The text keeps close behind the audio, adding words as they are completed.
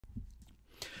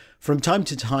From time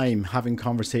to time, having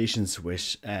conversations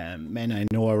with men I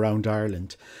know around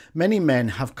Ireland, many men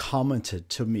have commented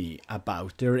to me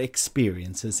about their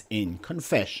experiences in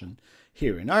confession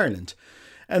here in Ireland.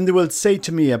 And they will say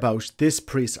to me about this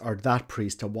priest or that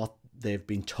priest or what they've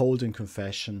been told in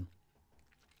confession,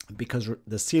 because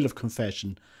the seal of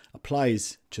confession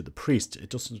applies to the priest.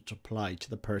 It doesn't apply to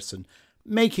the person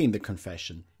making the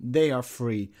confession. They are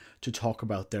free to talk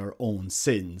about their own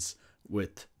sins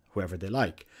with whoever they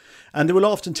like. And they will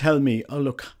often tell me, oh,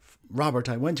 look, Robert,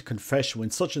 I went to confession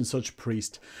with such and such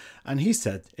priest, and he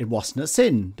said it wasn't a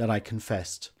sin that I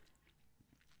confessed.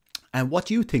 And what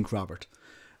do you think, Robert?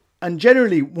 And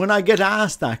generally, when I get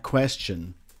asked that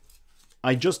question,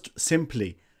 I just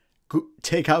simply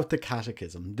take out the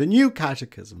catechism, the new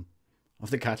catechism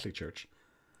of the Catholic Church.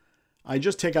 I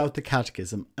just take out the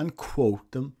catechism and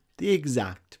quote them the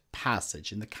exact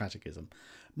passage in the catechism,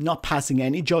 not passing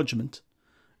any judgment,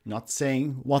 not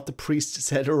saying what the priest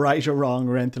said or right or wrong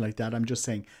or anything like that. I'm just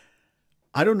saying,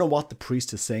 I don't know what the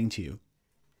priest is saying to you.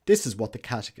 This is what the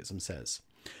catechism says.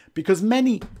 Because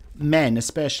many men,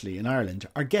 especially in Ireland,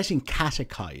 are getting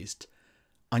catechized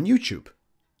on YouTube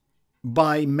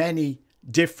by many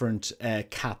different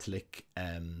Catholic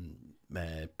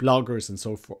bloggers and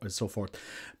so forth.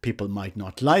 People might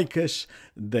not like it.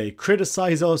 They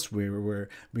criticize us. We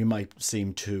might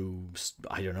seem to,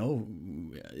 I don't know.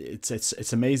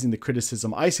 It's amazing the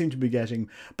criticism I seem to be getting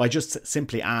by just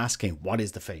simply asking, what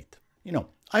is the faith? You know,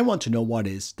 I want to know what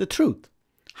is the truth.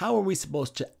 How are we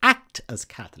supposed to act as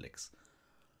Catholics?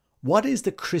 What is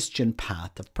the Christian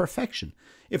path of perfection?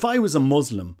 If I was a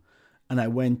Muslim and I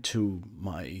went to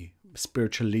my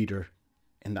spiritual leader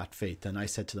in that faith and I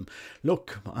said to them,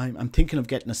 look, I'm thinking of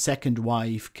getting a second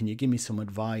wife. Can you give me some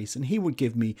advice? And he would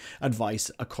give me advice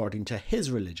according to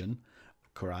his religion,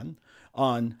 Quran,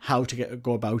 on how to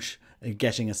go about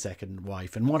getting a second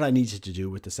wife and what I needed to do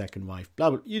with the second wife.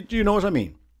 Blah, blah. Do you know what I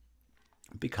mean?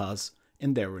 Because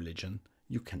in their religion,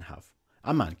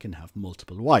 a man can have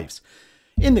multiple wives.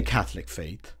 In the Catholic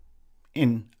faith,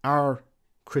 in our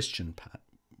Christian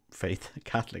faith,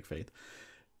 Catholic faith,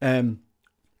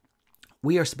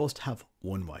 we are supposed to have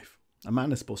one wife. A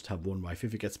man is supposed to have one wife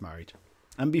if he gets married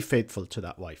and be faithful to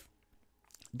that wife.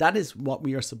 That is what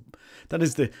we are. That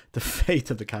is the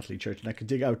faith of the Catholic Church. And I could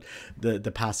dig out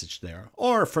the passage there.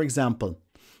 Or, for example,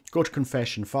 go to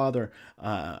confession. Father,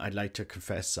 I'd like to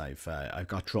confess I've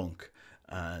got drunk.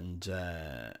 And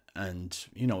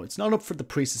you know, it's not up for the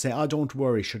priest to say, oh, don't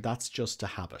worry, sure, that's just a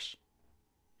habit.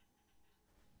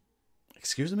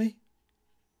 Excuse me?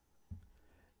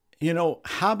 You know,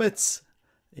 habits,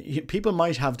 people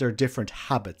might have their different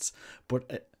habits,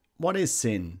 but what is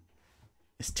sin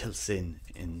is still sin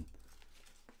in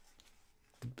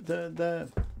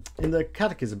the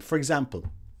catechism. For example,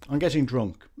 on getting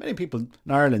drunk, many people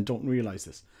in Ireland don't realise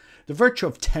this. The virtue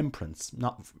of temperance,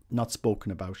 not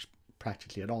spoken about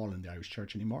practically at all in the Irish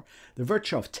Church anymore. The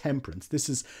virtue of temperance, this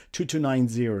is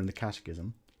 2290 in the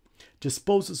catechism,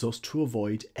 disposes us to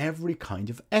avoid every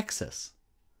kind of excess.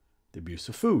 The abuse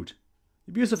of food,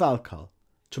 the abuse of alcohol,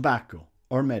 tobacco,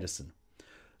 or medicine.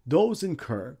 Those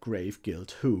incur grave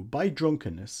guilt who, by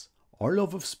drunkenness or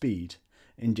love of speed,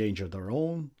 endanger their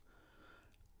own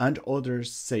and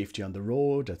others' safety on the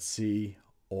road, at sea,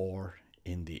 or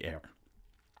in the air.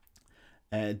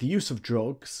 The use of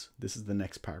drugs, this is the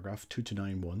next paragraph,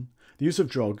 2291. The use of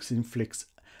drugs inflicts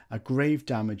a grave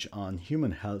damage on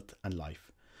human health and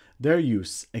life. Their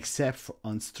use, except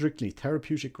on strictly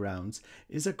therapeutic grounds,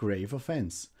 is a grave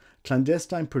offence.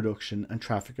 Clandestine production and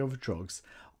traffic of drugs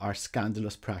are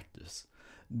scandalous practice.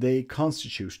 They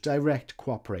constitute direct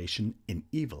cooperation in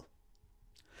evil,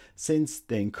 since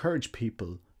they encourage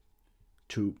people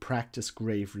to practice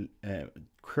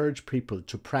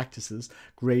practices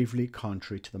gravely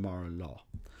contrary to the moral law.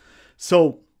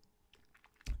 So,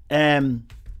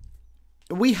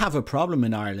 we have a problem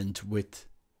in Ireland with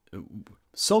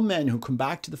some men who come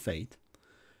back to the faith.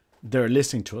 They're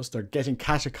listening to us. They're getting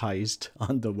catechized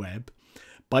on the web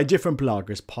by different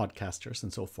bloggers, podcasters,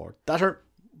 and so forth.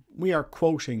 We are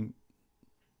quoting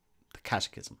the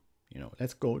catechism. You know,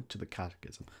 let's go to the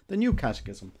catechism, the new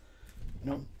catechism.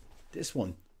 You know, this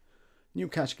one, new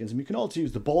catechism. You can also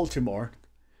use the Baltimore.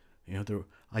 You know,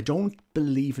 I don't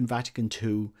believe in Vatican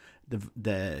II.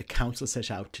 The council set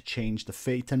out to change the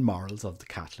faith and morals of the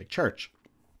Catholic Church.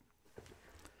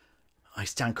 I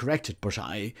stand corrected, but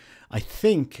I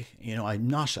think, you know, I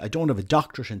don't have a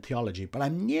doctorate in theology, but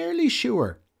I'm nearly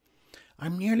sure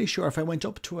if I went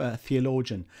up to a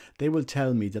theologian, they will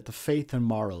tell me that the faith and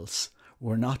morals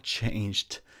were not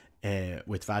changed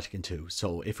with Vatican II.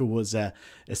 So if it was a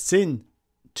sin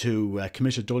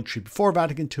commit adultery before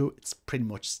Vatican II, it's pretty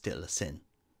much still a sin,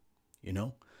 you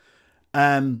know.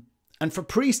 And for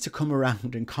priests to come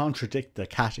around and contradict the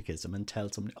catechism and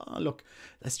tell somebody, oh, look,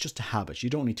 that's just a habit. You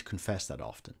don't need to confess that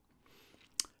often.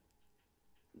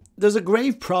 There's a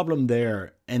grave problem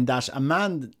there in that a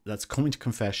man that's coming to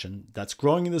confession, that's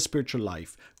growing in the spiritual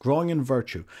life, growing in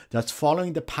virtue, that's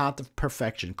following the path of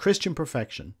perfection, Christian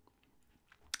perfection,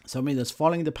 somebody that's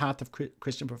following the path of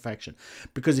Christian perfection.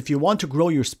 Because if you want to grow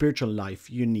your spiritual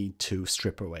life, you need to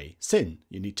strip away sin.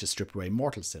 You need to strip away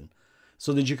mortal sin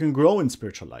so that you can grow in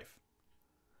spiritual life.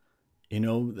 You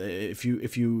know, if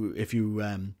you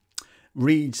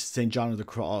read St. John of the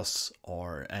Cross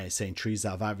or St.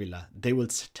 Teresa of Avila, they will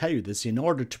tell you this. In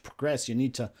order to progress, you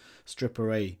need to strip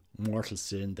away mortal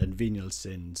sin, then venial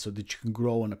sin, so that you can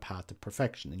grow on a path of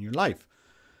perfection in your life.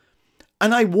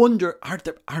 And I wonder,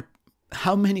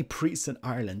 how many priests in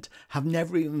Ireland have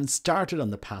never even started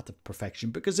on the path of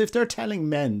perfection? Because if they're telling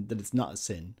men that it's not a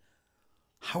sin,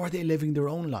 how are they living their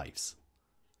own lives?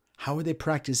 How are they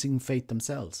practicing faith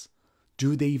themselves?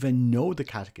 Do they even know the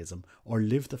catechism or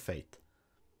live the faith?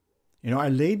 You know, Our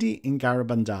Lady in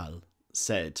Garabandal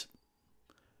said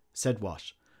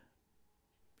what?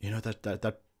 You know,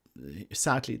 that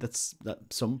sadly, that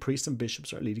some priests and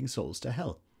bishops are leading souls to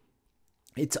hell.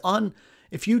 It's on,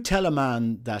 if you tell a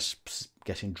man that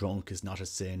getting drunk is not a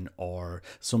sin, or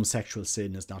some sexual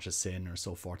sin is not a sin, or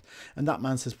so forth, and that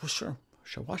man says, well, sure,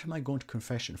 what am I going to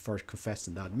confession for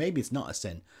confessing that? Maybe it's not a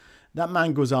sin. That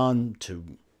man goes on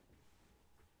to,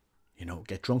 you know,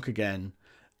 get drunk again,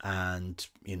 and,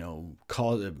 you know,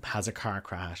 has a car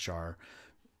crash, or,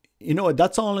 you know,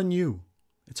 that's all on you.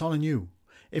 It's all on you.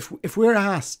 If we're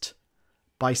asked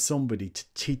by somebody to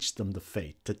teach them the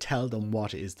faith, to tell them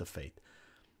what is the faith,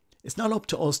 it's not up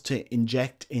to us to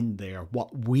inject in there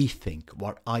what we think,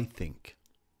 what I think.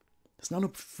 It's not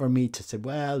up for me to say,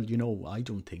 well, you know, I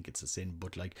don't think it's a sin,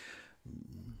 but like,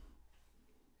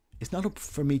 it's not up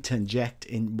for me to inject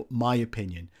in my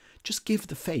opinion. Just give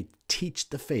the faith,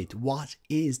 teach the faith. What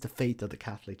is the faith of the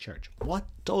Catholic Church? What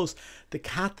does the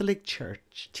Catholic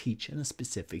Church teach in a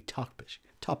specific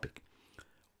topic?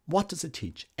 What does it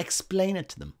teach? Explain it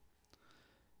to them.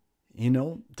 You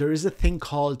know, there is a thing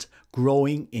called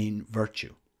growing in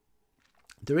virtue.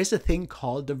 There is a thing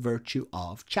called the virtue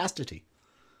of chastity.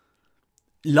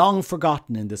 Long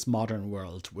forgotten in this modern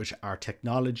world, with our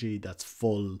technology that's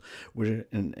full, with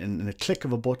in a click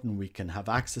of a button we can have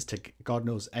access to God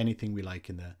knows anything we like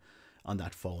on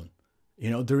that phone. You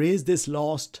know, there is this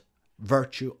lost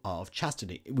virtue of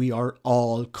chastity. We are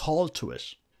all called to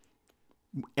it.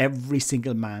 Every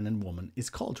single man and woman is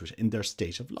called to it in their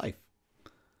state of life.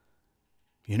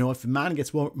 You know, if a man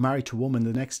gets married to a woman,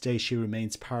 the next day she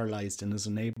remains paralyzed and is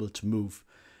unable to move,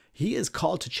 he is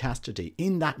called to chastity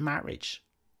in that marriage.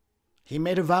 He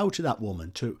made a vow to that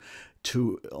woman to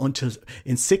until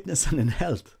in sickness and in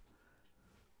health.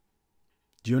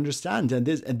 Do you understand? And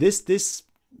this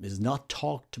is not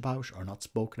talked about or not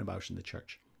spoken about in the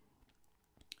church.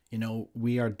 You know,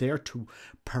 we are there to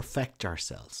perfect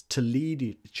ourselves, to lead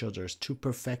each other, to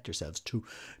perfect ourselves, to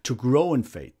grow in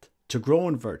faith, to grow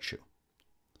in virtue.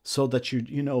 So that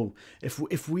you know, if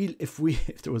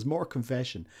there was more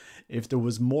confession, if there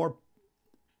was more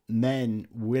men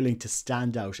willing to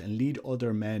stand out and lead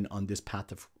other men on this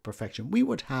path of perfection, we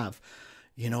would have,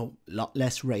 you know, a lot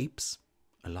less rapes,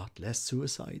 a lot less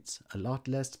suicides, a lot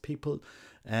less people,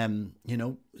 you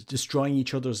know, destroying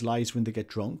each other's lives when they get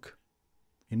drunk.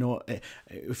 You know,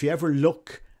 if you ever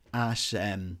look at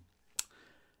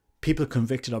people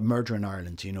convicted of murder in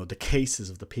Ireland, you know, the cases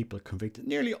of the people convicted,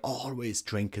 nearly always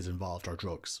drink is involved, or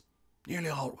drugs. Nearly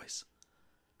always.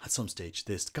 At some stage,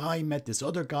 this guy met this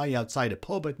other guy outside a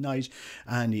pub at night,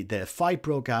 and the fight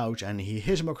broke out, and he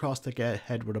hit him across the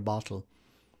head with a bottle.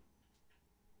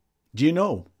 Do you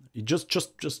know? You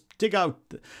just dig out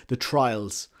the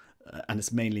trials, and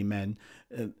it's mainly men,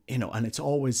 you know, and it's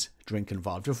always drink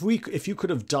involved. If you could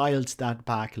have dialed that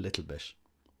back a little bit,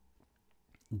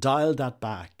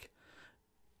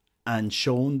 and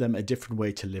shown them a different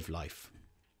way to live life,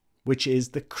 which is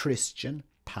the Christian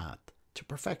path to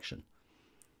perfection.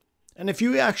 And if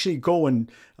you actually go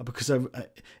and, because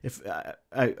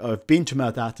I've been to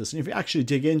Mount Athos, and if you actually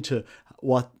dig into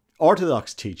what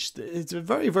Orthodox teach, it's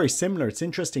very, very similar. It's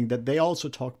interesting that they also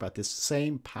talk about this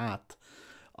same path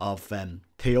of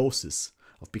theosis,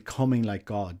 of becoming like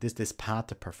God, this path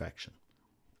to perfection.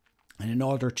 And in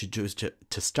order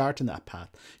to start in that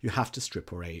path, you have to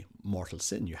strip away mortal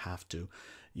sin. You have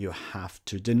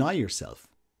to deny yourself,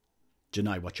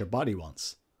 deny what your body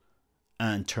wants,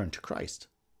 and turn to Christ.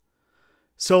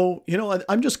 So, you know,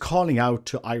 I'm just calling out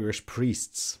to Irish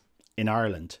priests in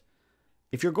Ireland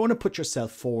If you're going to put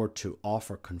yourself forward to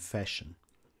offer confession,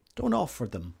 don't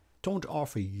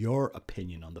offer your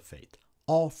opinion on the faith.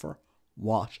 Offer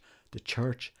what the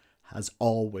church has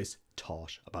always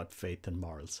taught about faith and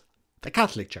morals. The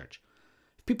Catholic Church.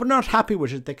 If people are not happy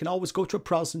with it, they can always go to a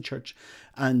Protestant church,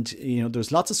 and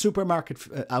there's lots of supermarket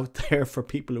out there for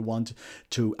people who want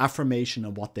to affirmation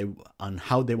on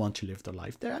how they want to live their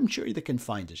life. There, I'm sure they can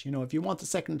find it. If you want a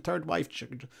second and third wife,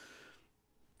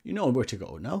 you know where to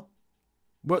go now.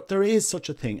 But there is such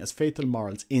a thing as faith and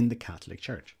morals in the Catholic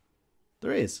Church.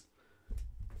 There is.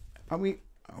 Are we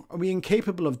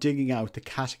incapable of digging out the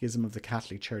catechism of the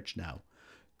Catholic Church now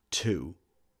to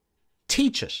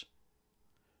teach it?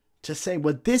 To say,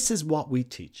 well, this is what we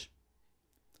teach.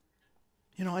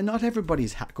 And not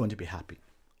everybody's going to be happy.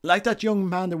 Like that young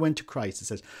man that went to Christ and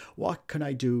says, what can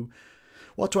I do?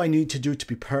 What do I need to do to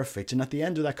be perfect? And at the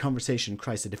end of that conversation,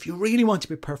 Christ said, if you really want to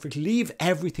be perfect, leave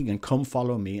everything and come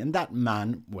follow me. And that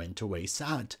man went away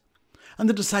sad. And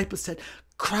the disciples said,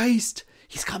 Christ,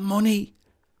 he's got money.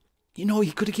 He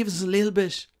could have given us a little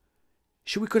bit.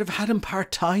 Sure, we could have had him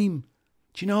part-time.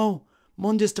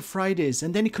 Mondays to Fridays.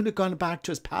 And then he could have gone back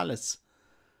to his palace.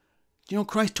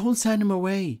 Christ, don't send him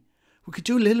away. We could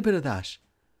do a little bit of that.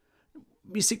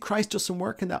 You see, Christ doesn't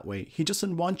work in that way. He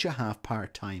doesn't want you half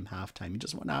part-time, half-time. He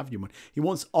doesn't want to have you. He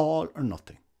wants all or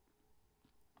nothing.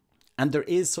 And there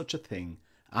is such a thing,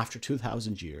 after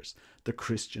 2,000 years, the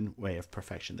Christian way of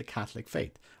perfection, the Catholic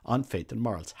faith, on faith and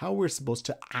morals, how we're supposed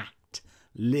to act,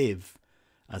 live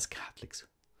as Catholics.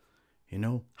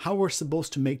 How we're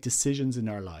supposed to make decisions in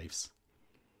our lives.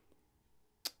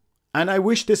 And I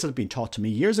wish this had been taught to me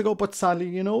years ago, but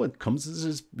sadly, it comes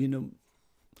as,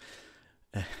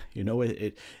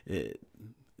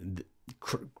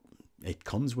 it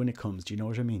comes when it comes. Do you know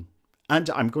what I mean? And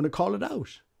I'm going to call it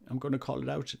out.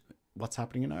 What's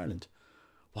happening in Ireland.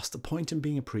 What's the point in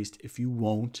being a priest if you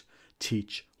won't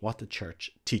teach what the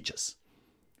church teaches?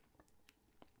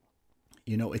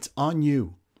 It's on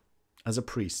you as a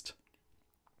priest.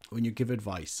 When you give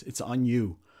advice, it's on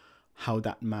you how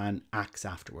that man acts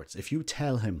afterwards. If you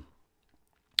tell him,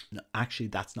 no, actually,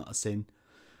 that's not a sin,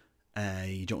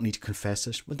 you don't need to confess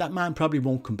it, well, that man probably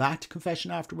won't come back to confession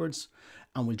afterwards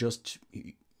and will just,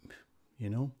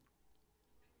 you'll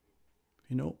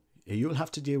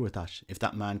have to deal with that if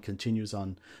that man continues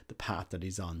on the path that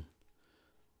he's on.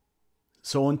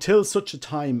 So until such a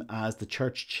time as the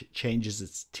church changes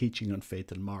its teaching on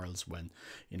faith and morals, when,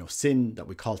 sin that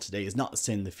we call today is not a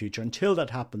sin in the future, until that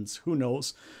happens, who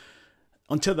knows?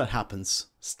 Until that happens,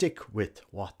 stick with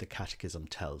what the catechism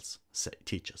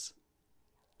teaches.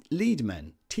 Lead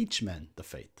men, teach men the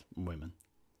faith, and women.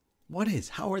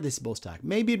 How are they supposed to act?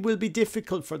 Maybe it will be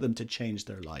difficult for them to change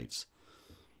their lives.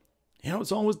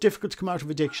 It's always difficult to come out of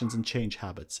addictions and change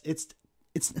habits. It's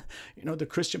the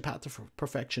Christian path to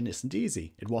perfection isn't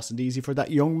easy. It wasn't easy for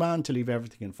that young man to leave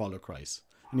everything and follow Christ.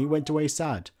 And he went away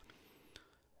sad.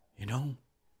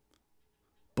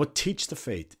 But teach the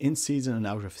faith in season and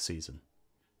out of season.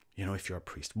 If you're a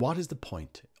priest, what is the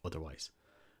point otherwise?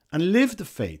 And live the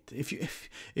faith.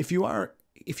 If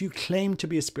you claim to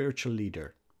be a spiritual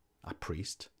leader, a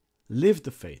priest, live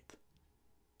the faith.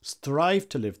 Strive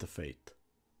to live the faith.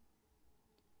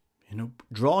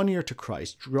 Draw near to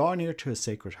Christ, draw near to his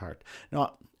Sacred Heart.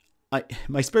 Now,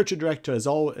 my spiritual director has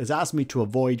asked me to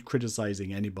avoid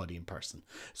criticizing anybody in person.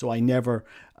 So I'm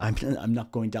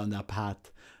not going down that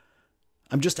path.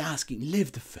 I'm just asking,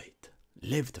 live the faith.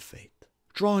 Live the faith.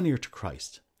 Draw near to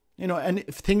Christ. And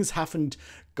if things haven't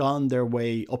gone their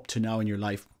way up to now in your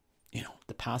life,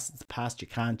 the past is the past, you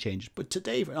can't change it. But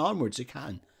today onwards, you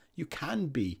can. You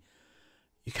can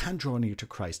draw near to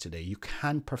Christ today. You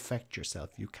can perfect yourself.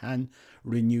 You can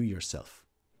renew yourself.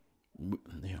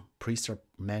 Priests are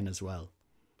men as well.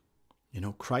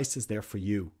 Christ is there for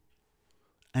you.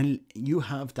 And you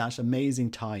have that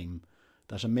amazing time,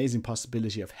 that amazing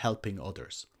possibility of helping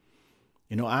others.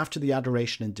 After the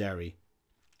adoration in Derry,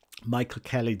 Michael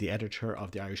Kelly, the editor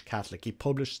of the Irish Catholic, he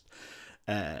published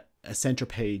a centre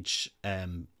page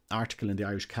article in the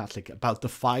Irish Catholic about the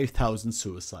 5,000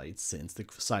 suicides since the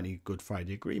signing of Good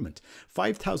Friday Agreement.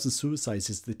 5,000 suicides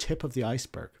is the tip of the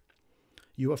iceberg.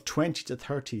 You have 20 to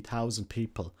 30,000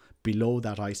 people below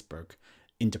that iceberg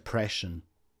in depression,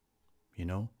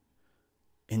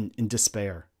 in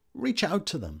despair. Reach out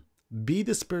to them. Be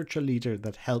the spiritual leader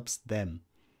that helps them,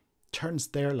 turns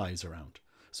their lives around.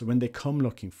 So when they come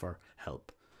looking for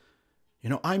help,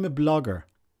 I'm a blogger.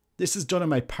 This is done in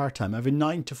my part-time. I have a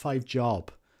 9-to-5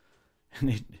 job.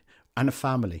 And a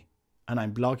family, and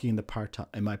I'm blogging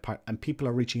and people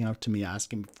are reaching out to me,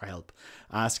 asking me for help,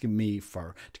 asking me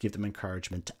to give them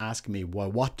encouragement, asking me,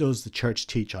 well, what does the church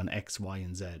teach on X, Y,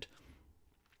 and Z?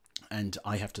 And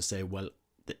I have to say, well,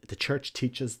 the church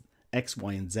teaches X,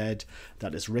 Y, and Z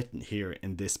that is written here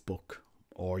in this book.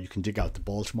 Or you can dig out the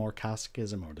Baltimore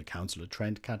Catechism or the Council of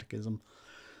Trent Catechism.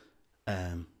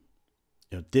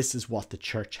 This is what the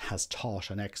church has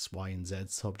taught on X, Y, and Z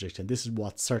subject, and this is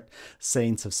what certain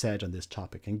saints have said on this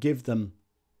topic, and give them,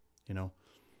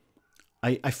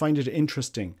 I find it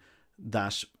interesting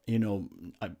that,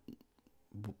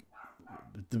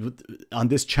 on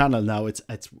this channel now,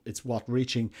 it's what,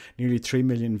 reaching nearly 3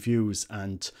 million views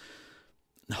and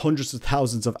hundreds of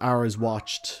thousands of hours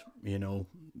watched.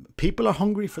 People are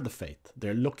hungry for the faith.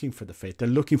 They're looking for the faith. They're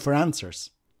looking for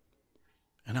answers.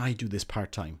 And I do this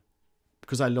part-time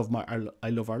because I love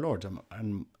our Lord,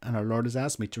 and our Lord has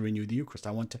asked me to renew the Eucharist.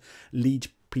 I want to lead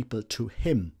people to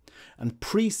him, and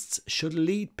priests should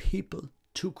lead people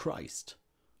to Christ.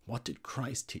 What did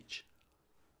Christ teach?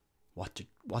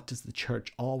 What does the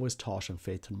church always taught in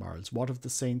faith and morals? What have the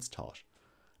saints taught?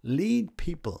 Lead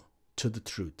people to the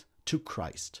truth, to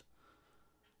Christ.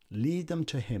 Lead them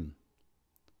to him.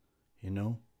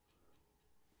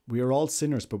 We are all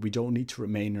sinners, but we don't need to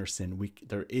remain in our sin.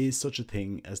 There is such a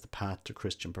thing as the path to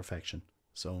Christian perfection.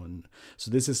 So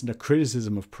this isn't a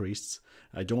criticism of priests.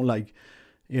 I don't like,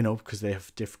 because they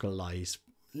have difficult lives.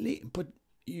 But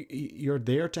you're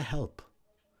there to help,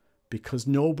 because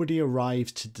nobody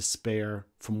arrives to despair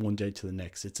from one day to the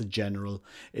next. It's a general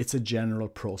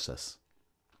process.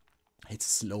 It's a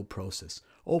slow process.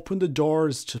 Open the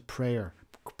doors to prayer.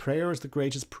 Prayer is the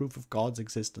greatest proof of God's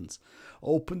existence.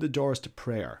 Open the doors to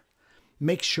prayer.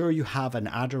 Make sure you have an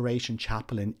adoration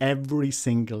chapel in every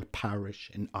single parish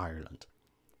in Ireland.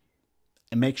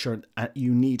 And make sure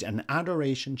you need an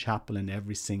adoration chapel in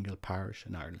every single parish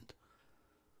in Ireland.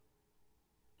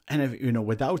 And if,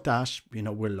 without that,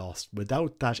 we're lost.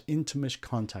 Without that intimate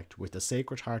contact with the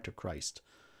Sacred Heart of Christ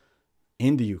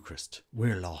in the Eucharist,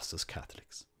 we're lost as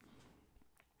Catholics.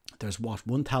 There's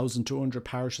 1,200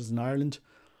 parishes in Ireland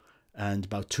and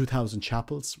about 2,000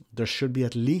 chapels. There should be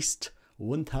at least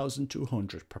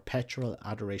 1,200 perpetual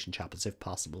adoration chapels, if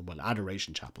possible. Well,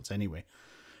 adoration chapels anyway,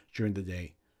 during the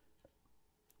day.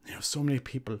 So many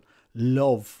people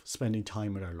love spending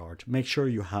time with our Lord. Make sure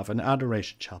you have an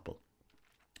adoration chapel,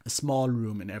 a small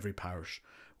room in every parish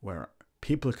where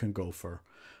people can go for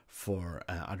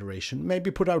adoration.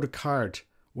 Maybe put out a card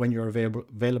when you're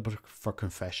available for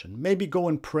confession. Maybe go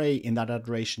and pray in that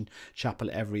adoration chapel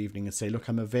every evening and say, look,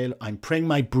 I'm praying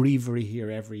my breviary here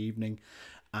every evening.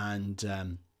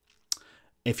 And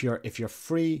if you're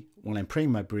free when I'm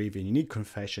praying my breviary and you need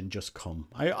confession, just come.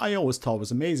 I always thought it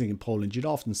was amazing in Poland. You'd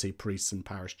often see priests in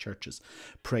parish churches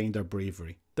praying their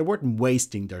breviary. They weren't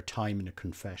wasting their time in a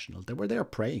confessional. They were there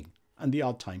praying. And the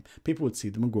odd time, people would see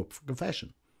them and go up for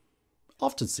confession.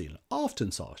 Often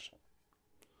saw it.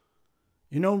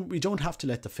 We don't have to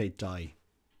let the faith die.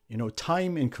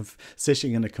 Time in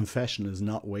sitting in a confession is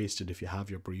not wasted if you have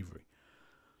your breviary.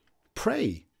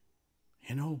 Pray.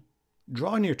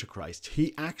 Draw near to Christ.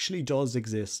 He actually does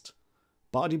exist.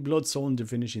 Body, blood, soul, and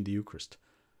divinity in the Eucharist.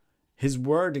 His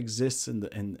word exists in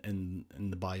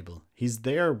the Bible. He's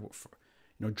there.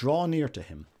 Draw near to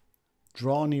him.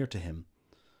 Draw near to him.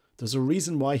 There's a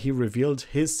reason why he revealed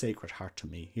his Sacred Heart to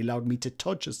me. He allowed me to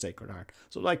touch his Sacred Heart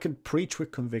so that I could preach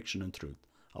with conviction and truth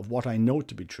of what I know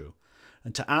to be true,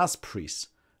 and to ask priests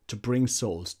to bring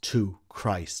souls to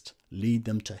Christ. Lead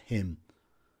them to him.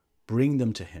 Bring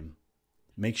them to him.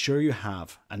 Make sure you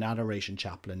have an adoration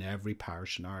chapel in every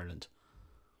parish in Ireland.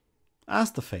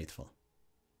 Ask the faithful.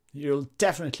 You'll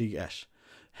definitely get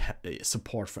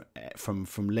support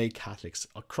from lay Catholics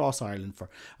across Ireland for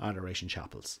adoration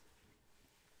chapels.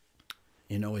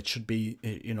 It should be,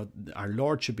 our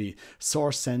Lord should be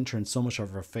source, centre, and so much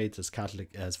of our faith as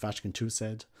Catholic, as Vatican II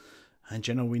said.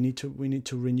 And, we need to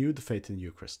renew the faith in the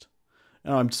Eucharist.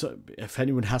 If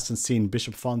anyone hasn't seen,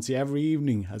 Bishop Fonzie every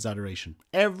evening has adoration.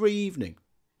 Every evening.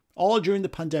 All during the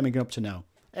pandemic and up to now.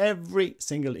 Every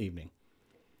single evening.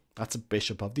 That's a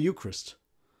bishop of the Eucharist.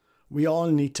 We all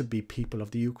need to be people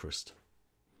of the Eucharist.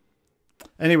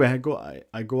 Anyway,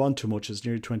 I go on too much. It's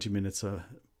nearly 20 minutes.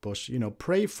 But,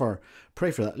 pray for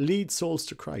that. Lead souls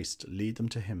to Christ. Lead them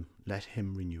to him. Let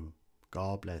him renew.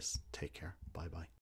 God bless. Take care. Bye-bye.